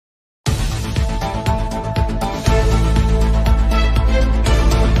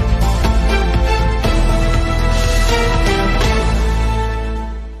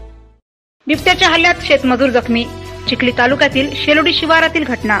बिबट्याच्या हल्ल्यात शेतमजूर जखमी। चिखली तालुक्यातील शेलोडी शिवारातील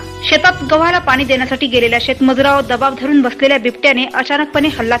घटना। शेतात गव्हाला पाणी देण्यासाठी गेलेल्या शेतमजुरावर दबाव धरून बसलेल्या बिबट्याने अचानकपणे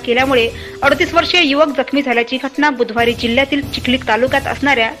हल्ला केल्यामुळे 38 वर्षीय युवक जखमी झाल्याची घटना बुधवारी जिल्ह्यातील चिखली तालुक्यात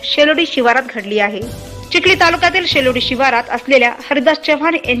असणाऱ्या शेलोडी शिवारात घडली आहे। चिखली तालुक्यातील शेलोडी शिवारात असलेल्या हरिदास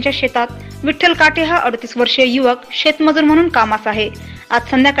चव्हाण यांच्या शेतात विठ्ठल काटे हा 38 वर्षीय युवक शेतमजूर म्हणून कामास आहे। आज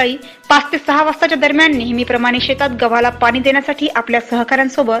संध्याकाळी 5 ते 6 वाजताच्या दरम्यान नेहमीप्रमाणे शेतात गव्हाला पाणी देण्यासाठी आपल्या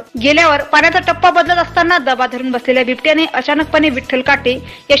सहकाऱ्यांसोबत गेल्यावर पाण्याचा टप्पा बदलत असताना दबा धरून बसलेल्या बिबट्याने अचानकपणे विठ्ठल काटे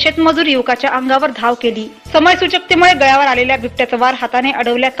या शेतमजूर युवकाच्या अंगावर धाव केली। समयसूचकतेमुळे गळ्यावर आलेल्या बिबट्याचा वार हाताने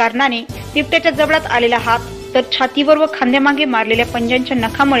अडवल्या कारणाने बिबट्याच्या जबड्यात आलेला हात तर छातीवर व खांद्यामागे मारलेल्या पंजांच्या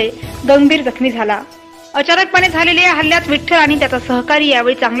नखामुळे गंभीर जखमी झाला। अचानकपणे झालेल्या या हल्ल्यात विठ्ठल आणि त्याचा सहकारी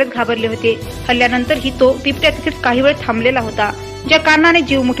यावेळी चांगलेच घाबरले होते। हल्ल्यानंतरही तो बिबट्या तिथेच काही वेळ थांबलेला होता, ज्या कारणाने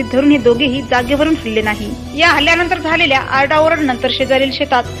जीव मुठीत धरून हे दोघेही जागेवरून हलले नाही। या हल्ल्यानंतर झालेल्या आरडाओरड नंतर शेजारील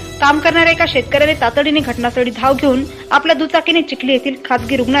शेतात काम करणाऱ्या एका शेतकऱ्याने तातडीने घटनास्थळी धाव घेऊन आपल्या दुचाकीने चिखली येथील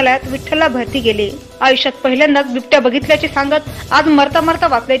खासगी रुग्णालयात विठ्ठलला भरती केले। आयुष्यात पहिल्यांदाच बिबट्या बघितल्याचे सांगत आज मरता मरता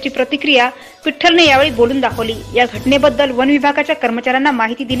वाचल्याची प्रतिक्रिया विठ्ठलने यावेळी बोलून दाखवली। या घटनेबद्दल वन विभागाच्या कर्मचाऱ्यांना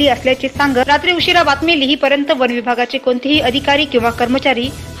माहिती दिली असल्याचे सांगत रात्री उशिरा बातमी लिहीपर्यंत वन विभागाचे कोणतेही अधिकारी किंवा कर्मचारी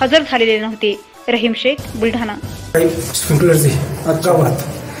हजर झालेले नव्हते। रहीम शेख, बुलढाणा। स्प्रिंकलरचे गावात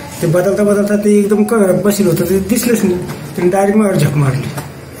ते बदलता ते एकदम बसले होतं, ते दिसलेच नाही। त्यांनी डायरेक्ट मला झप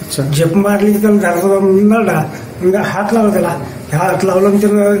मारली। झप मारली त्याला झाला नरडा, हात लावला त्याला, हात लावला मी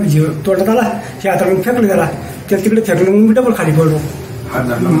त्याला तोडत आला, हे हाताला फेकले त्याला तिकडे फेकलं, मग मी डबल खाली पडलो।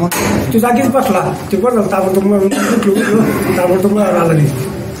 तो जागीच बसला, ते बरं ताबडतोब आला नाही।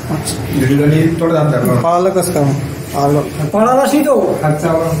 पळाला कसं काय? पळाला नाही तो, हात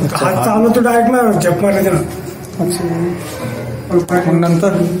चालला तो डायरेक्ट झप मारला त्यानं।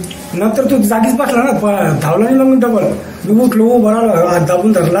 नंतर तो जागीच बसला ना, धावला नाही, मग डबल मी उठलो, बरा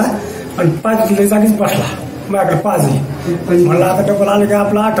दाबून धरला आणि 5 जागीच बसला। माझ्याकडे 5 म्हणला आता डबल आलं की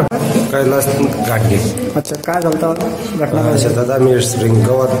आपला 8 कैलास घाटगे। अच्छा, काय झालं घटना? शेतात आम्ही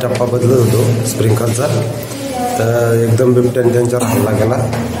गव्हात टप्पा बदलत होतो स्प्रिंकलरचा, तर एकदम बिबट्याने त्यांच्यावर हल्ला केला।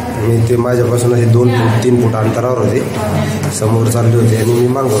 मी ते माझ्यापासून असे 2-3 फूट अंतरावर होते, समोर चालले होते आणि मी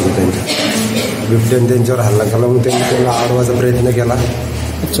मागं होतो त्यांच्या। बिबट्याने त्यांच्यावर हल्ला केला, मग त्यांनी त्याला अडवायचा प्रयत्न केला।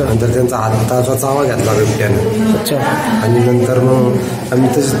 नंतर त्यांचा हाताचा चावा घेतला बिबट्याने। आणि नंतर मग आम्ही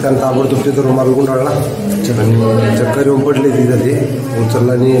तसेच त्यांना ताबडतोब तिथं रुमाल गुंडाळला आणि चक्कर येऊन पडले तिथं, ते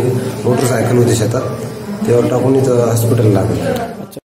उचलला आणि मोटरसायकल होती शेतात, त्यावर टाकून इथं हॉस्पिटलला लागलं।